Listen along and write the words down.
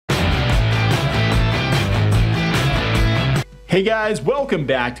Hey guys, welcome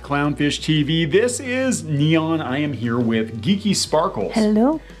back to Clownfish TV. This is Neon. I am here with Geeky Sparkles.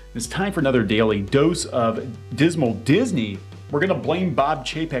 Hello. It's time for another daily dose of Dismal Disney. We're gonna blame Bob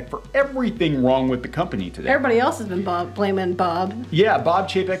Chapek for everything wrong with the company today. Everybody else has been blaming Bob. Yeah, Bob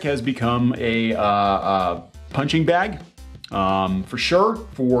Chapek has become a punching bag, for sure,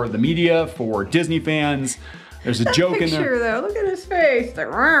 for the media, for Disney fans. There's a joke in there. Though, look at his face.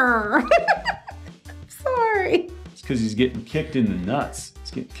 Like, sorry. Because he's getting kicked in the nuts.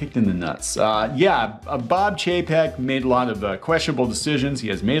 He's getting kicked in the nuts. Bob Chapek made a lot of questionable decisions. He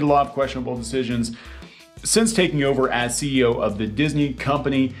has made a lot of questionable decisions since taking over as CEO of the Disney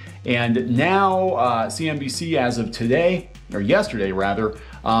company. And now CNBC, as of today, or yesterday rather,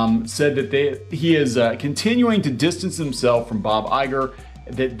 said that he is continuing to distance himself from Bob Iger,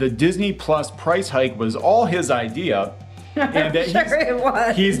 that the Disney Plus price hike was all his idea. And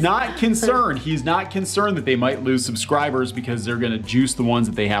that he's not concerned. He's not concerned that they might lose subscribers because they're going to juice the ones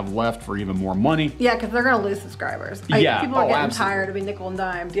that they have left for even more money. Yeah, because they're going to lose subscribers. Yeah, people are getting tired of being nickel and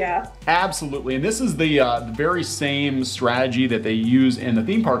dimed. Yeah, absolutely. And this is the very same strategy that they use in the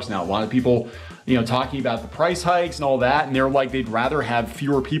theme parks now. A lot of people, talking about the price hikes and all that, and they're like they'd rather have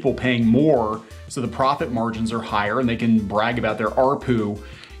fewer people paying more, so the profit margins are higher, and they can brag about their ARPU.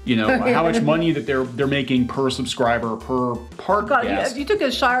 How much money that they're making per subscriber, per park guest. If you took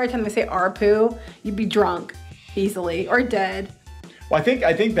a shot every time they say ARPU, you'd be drunk easily or dead. Well, I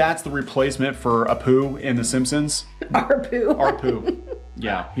think that's the replacement for Apu in The Simpsons. ARPU. ARPU.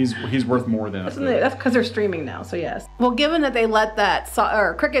 Yeah, he's worth more than Apu. That's because they're streaming now, so yes. Well, given that they let that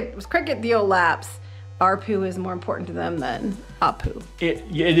Cricket deal lapse, ARPU is more important to them than APU.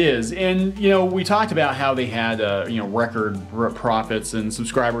 It is, and we talked about how they had record profits and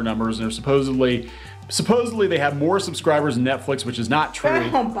subscriber numbers, and they're supposedly they have more subscribers than Netflix, which is not true. I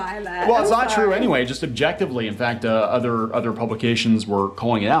don't buy that. Well, it's not true anyway, just objectively. In fact, other publications were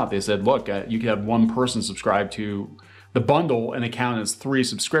calling it out. They said, look, you could have one person subscribe to the bundle and it count as 3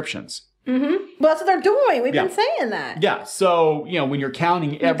 subscriptions. Mm-hmm. Well, that's what they're doing. We've been saying that. Yeah. So when you're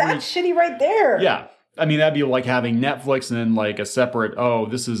counting every, that's shitty right there. Yeah. I mean, that'd be like having Netflix and then like a separate,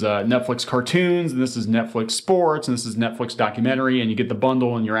 this is Netflix cartoons, and this is Netflix sports, and this is Netflix documentary, and you get the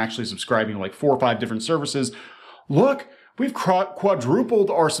bundle and you're actually subscribing to like 4 or 5 different services. Look, we've quadrupled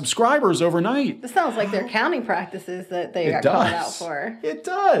our subscribers overnight. This sounds like their accounting practices that they got called out for. It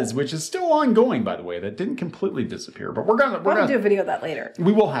does, which is still ongoing, by the way. That didn't completely disappear, but we're gonna do a video of that later.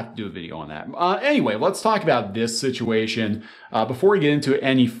 We will have to do a video on that. Anyway, let's talk about this situation. Before we get into it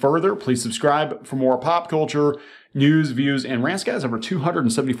any further, please subscribe for more pop culture, news, views, and rants. Guys, over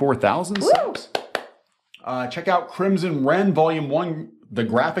 274,000 subs. Check out Crimson Wren Volume 1, the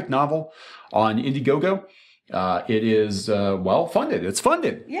graphic novel on Indiegogo. It is, funded. It's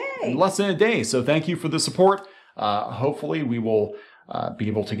funded. Yay! In less than a day. So thank you for the support. Hopefully we will be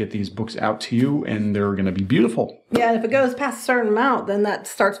able to get these books out to you, and they're going to be beautiful. Yeah, and if it goes past a certain amount, then that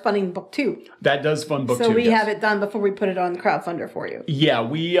starts funding book 2. That does fund book 2, So we have it done before we put it on crowdfunder for you.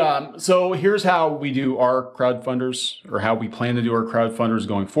 Yeah, so here's how we do our crowdfunders, or how we plan to do our crowdfunders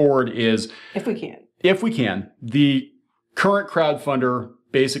going forward is... If we can. If we can. The current crowdfunder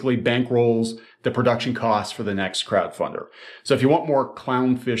basically bankrolls the production costs for the next crowdfunder. So if you want more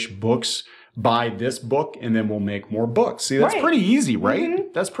Clownfish books, buy this book and then we'll make more books. See, that's pretty easy, right?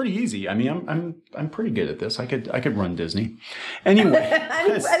 Mm-hmm. That's pretty easy. I mean, I'm pretty good at this. I could run Disney. Anyway.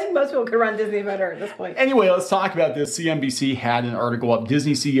 I think most people could run Disney better at this point. Anyway, let's talk about this. CNBC had an article up.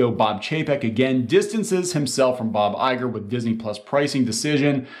 Disney CEO Bob Chapek again distances himself from Bob Iger with Disney Plus pricing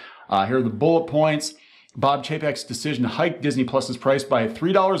decision. Here are the bullet points. Bob Chapek's decision to hike Disney Plus's price by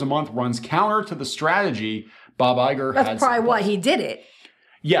 $3 a month runs counter to the strategy Bob Iger had. That's probably why he did it.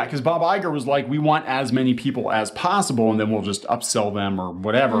 Yeah, because Bob Iger was like, we want as many people as possible, and then we'll just upsell them or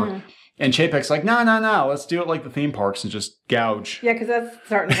whatever. Mm-hmm. And Chapek's like, no, let's do it like the theme parks and just gouge. Yeah, because that's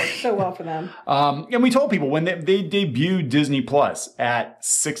starting to work so well for them. And we told people when they debuted Disney Plus at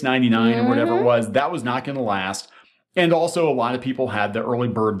 $6.99 or whatever it was, that was not going to last. And also, a lot of people had the early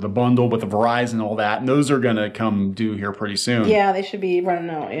bird, the bundle with the Verizon and all that, and those are going to come due here pretty soon. Yeah, they should be running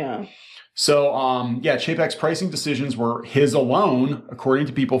out, yeah. So, Chapek's pricing decisions were his alone, according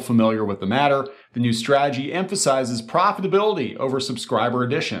to people familiar with the matter. The new strategy emphasizes profitability over subscriber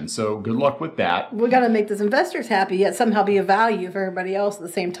addition. So, good luck with that. We got to make those investors happy, yet somehow be a value for everybody else at the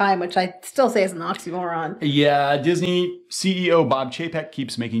same time, which I still say is an oxymoron. Yeah, Disney CEO Bob Chapek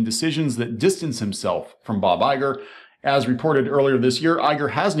keeps making decisions that distance himself from Bob Iger. As reported earlier this year,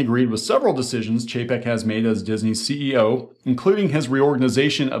 Iger hasn't agreed with several decisions Chapek has made as Disney's CEO, including his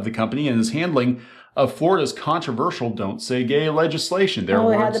reorganization of the company and his handling of Florida's controversial Don't Say Gay legislation. Oh,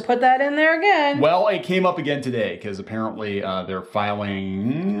 we had to put that in there again. Well, it came up again today because apparently they're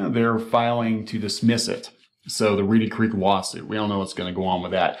filing to dismiss it. So the Reedy Creek lawsuit, we don't know what's going to go on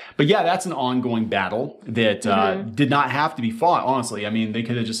with that. But yeah, that's an ongoing battle that did not have to be fought, honestly. I mean, they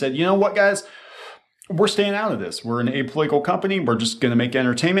could have just said, you know what, guys? We're staying out of this. We're an apolitical company. We're just going to make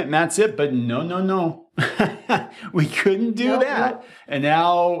entertainment and that's it. But no. We couldn't do that. Nope. And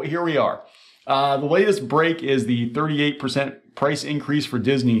now here we are. The latest break is the 38% price increase for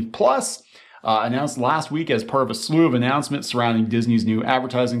Disney Plus, announced last week as part of a slew of announcements surrounding Disney's new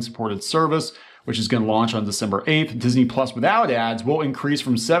advertising-supported service, which is going to launch on December 8th. Disney Plus without ads will increase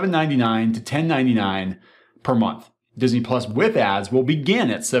from $7.99 to $10.99 per month. Disney Plus with ads will begin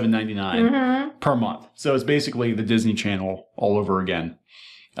at $7.99 per month. So it's basically the Disney Channel all over again.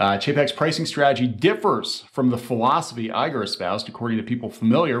 Chapek's pricing strategy differs from the philosophy Iger espoused, according to people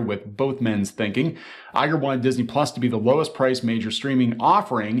familiar with both men's thinking. Iger wanted Disney Plus to be the lowest priced major streaming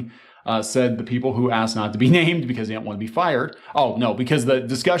offering, said the people who asked not to be named because they don't want to be fired. Oh, no, because the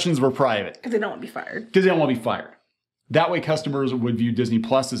discussions were private. Because they don't want to be fired. Because they don't want to be fired. That way, customers would view Disney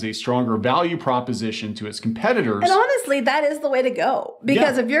Plus as a stronger value proposition to its competitors. And honestly, that is the way to go.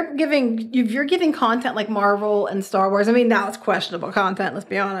 Because if you're giving content like Marvel and Star Wars, I mean, now it's questionable content, let's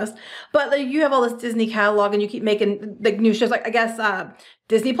be honest. But like, you have all this Disney catalog and you keep making like new shows. Like I guess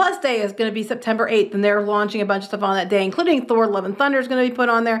Disney Plus Day is going to be September 8th, and they're launching a bunch of stuff on that day, including Thor: Love and Thunder is going to be put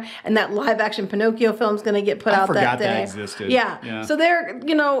on there, and that live-action Pinocchio film is going to get put out that day. I forgot that existed. Yeah. So they're,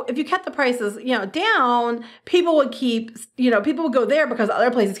 if you kept the prices, down, people would keep, people would go there because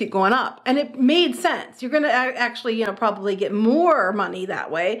other places keep going up, and it made sense. You're going to actually, probably get more money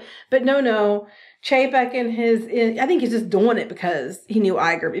that way, but no. Chapek and I think he's just doing it because he knew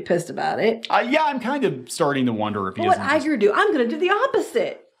Iger would be pissed about it. Yeah, I'm kind of starting to wonder if he what Iger do? I'm going to do the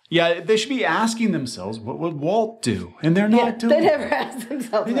opposite. Yeah, they should be asking themselves, what would Walt do? And they're not doing it. They never ask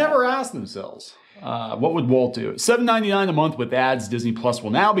themselves They never ask themselves. What would Walt do? $7.99 a month with ads, Disney Plus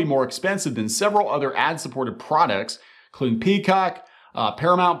will now be more expensive than several other ad-supported products, including Peacock,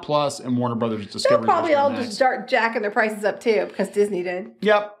 Paramount Plus, and Warner Brothers Discovery. They'll probably all just start jacking their prices up too because Disney did.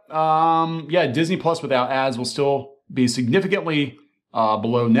 Yep. Disney Plus without ads will still be significantly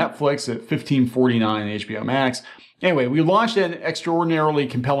below Netflix at $15.49 and HBO Max. Anyway, we launched an extraordinarily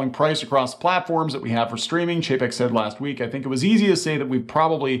compelling price across the platforms that we have for streaming. Chapek said last week, I think it was easy to say that we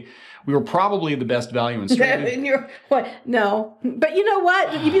were probably the best value in streaming. No. But you know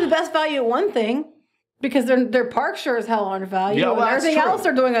what? You'd be the best value at one thing. Because their park sure as hell aren't value. Yeah, well, and everything else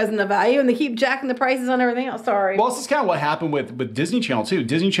they're doing isn't the value, and they keep jacking the prices on everything else. Sorry. Well, this is kind of what happened with Disney Channel, too.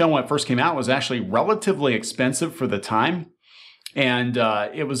 Disney Channel, when it first came out, was actually relatively expensive for the time. And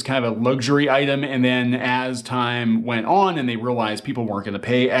it was kind of a luxury item. And then as time went on and they realized people weren't going to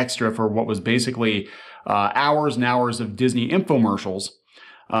pay extra for what was basically hours and hours of Disney infomercials,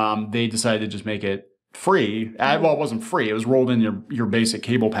 they decided to just make it free. Well, it wasn't free. It was rolled in your basic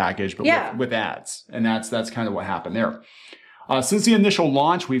cable package, but with ads. And that's kind of what happened there. Since the initial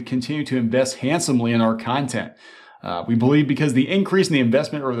launch, we've continued to invest handsomely in our content. We believe because the increase in the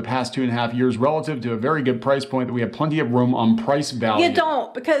investment over the past 2.5 years relative to a very good price point that we have plenty of room on price value. You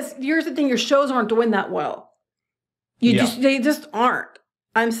don't, because here's the thing, your shows aren't doing that well. They just aren't.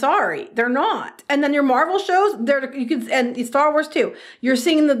 I'm sorry, they're not. And then your Marvel shows, and Star Wars too. You're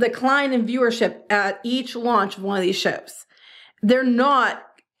seeing the decline in viewership at each launch of one of these shows. They're not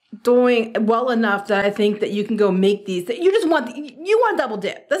doing well enough that I think that you can go make these. You want double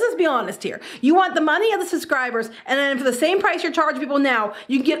dip. Let's just be honest here. You want the money of the subscribers, and then for the same price you're charging people now,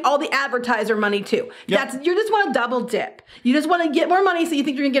 you can get all the advertiser money too. Yep. You just want to double dip. You just want to get more money, so you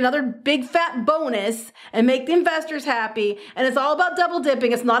think you're gonna get another big fat bonus and make the investors happy. And it's all about double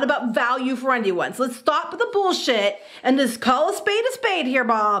dipping. It's not about value for anyone. So let's stop with the bullshit and just call a spade here,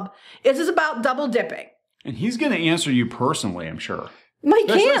 Bob. It's just about double dipping. And he's gonna answer you personally, I'm sure. Well, he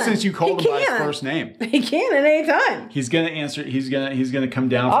especially can. Since you called him by his first name. He can at any time. He's gonna answer. He's gonna come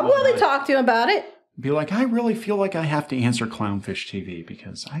down. I'll really talk to him about it. Be like, I really feel like I have to answer Clownfish TV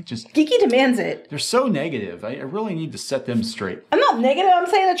because I just Geeky demands it. They're so negative. I really need to set them straight. I'm not negative. I'm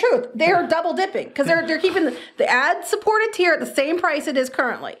saying the truth. They're double dipping because they're keeping the ad supported tier at the same price it is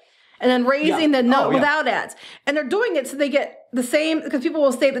currently. And then raising without ads. And they're doing it so they get the same, because people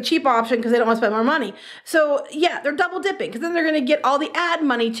will stay the cheap option because they don't want to spend more money. So yeah, they're double dipping because then they're going to get all the ad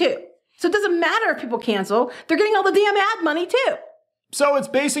money too. So it doesn't matter if people cancel. They're getting all the damn ad money too. So it's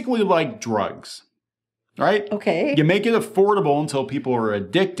basically like drugs, right? Okay. You make it affordable until people are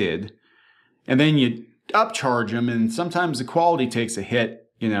addicted, and then you upcharge them, and sometimes the quality takes a hit.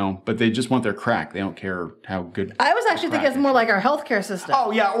 you know, but they just want their crack. They don't care how good. I was actually thinking it's more like our healthcare system. Oh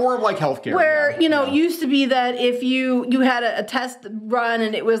yeah, or like healthcare. Where, you know, it used to be that if you had a test run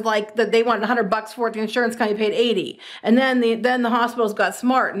and it was like that they wanted $100 for it, the insurance company paid 80. And then the hospitals got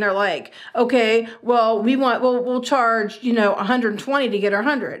smart and they're like, okay, well, we'll charge, you know, 120 to get our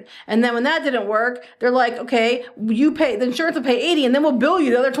 100. And then when that didn't work, they're like, okay, the insurance will pay 80 and then we'll bill you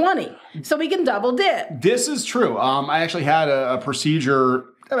the other 20. So we can double dip. This is true. I actually had a procedure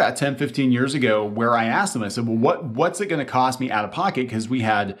about 10, 15 years ago where I asked them, I said, well, what's it going to cost me out of pocket? Because we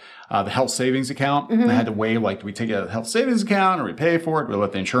had the health savings account. I had to weigh, like, do we take it out of the health savings account or we pay for it? Do we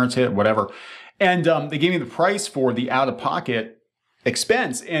let the insurance hit, whatever. And they gave me the price for the out-of-pocket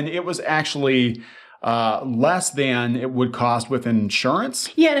expense. And it was actually less than it would cost with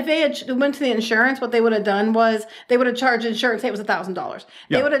insurance. Yeah, and if they had went to the insurance, what they would have done was they would have charged insurance, say it was $1,000.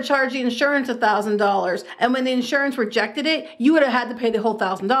 They would have charged the insurance $1,000. And when the insurance rejected it, you would have had to pay the whole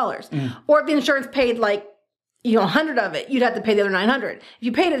 $1,000. Or if the insurance paid like, you know, 100 of it, you'd have to pay the other 900. If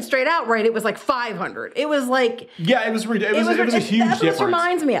you paid it straight out right, it was like 500. It was like... Yeah, it was a huge difference. That's what this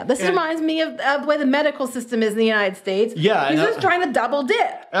reminds me of. This reminds me of the way the medical system is in the United States. Yeah. He's just trying to double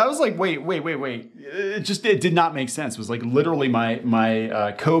dip. I was like, wait. It did not make sense. It was like literally my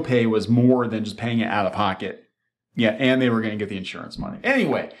copay was more than just paying it out of pocket. Yeah, and they were going to get the insurance money.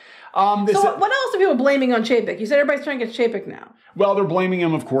 Anyway. So what else are people blaming on Chapek? You said everybody's trying to get Chapek now. Well, they're blaming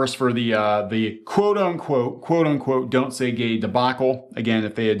him, of course, for the quote unquote don't say gay debacle. Again,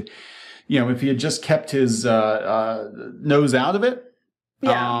 if he had just kept his nose out of it,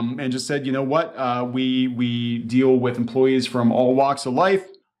 and just said, you know what, we deal with employees from all walks of life.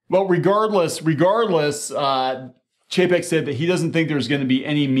 Well, regardless, Chapek said that he doesn't think there's going to be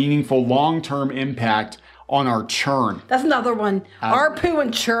any meaningful long-term impact on our churn. That's another one. ARPU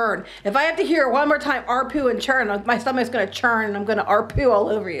and churn. If I have to hear it one more time, ARPU and churn, my stomach's going to churn and I'm going to ARPU all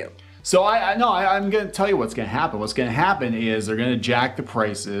over you. So I'm going to tell you what's going to happen. What's going to happen is they're going to jack the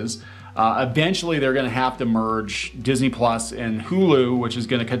prices. Eventually, they're going to have to merge Disney Plus and Hulu, which is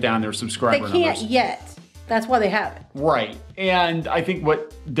going to cut down their subscriber numbers. They can't yet. That's why they have it. Right. And I think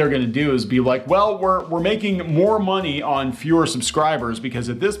what they're going to do is be like, well, we're making more money on fewer subscribers because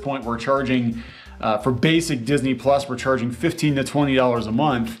at this point we're charging... for basic Disney Plus, we're charging $15 to $20 a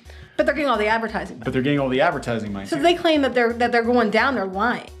month. But they're getting all the advertising money. So they claim that they're going down, they're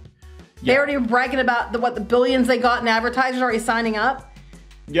lying. Yeah. They already were bragging about the billions they got in advertisers already signing up.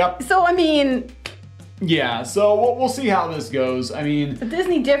 Yep. So, I mean... Yeah, so we'll see how this goes. I mean... The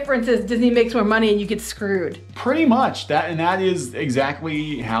Disney difference is Disney makes more money and you get screwed. Pretty much. That is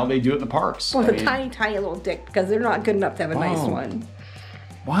exactly how they do it in the parks. With a tiny, tiny little dick because they're not good enough to have a nice one.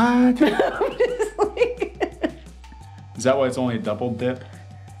 What? Is that why it's only a double dip?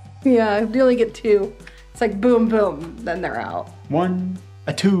 Yeah, you only get two. It's like boom, boom, then they're out. 1,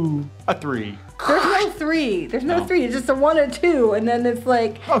 a 2, a 3. There's no 3. There's no 3. It's just a 1 or 2, and then it's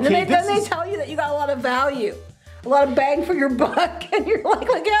like. Okay, then they tell you that you got a lot of value, a lot of bang for your buck, and you're like,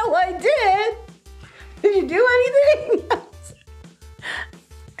 look how I did. Did you do anything?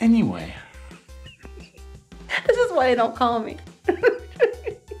 Anyway. This is why they don't call me.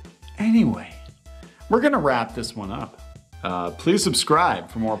 Anyway, we're going to wrap this one up. Please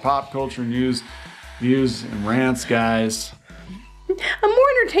subscribe for more pop culture news, views, and rants, guys. I'm more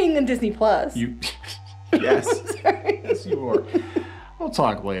entertaining than Disney Plus. Yes. Yes, you are. We'll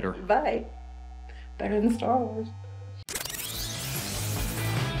talk later. Bye. Better than Star Wars.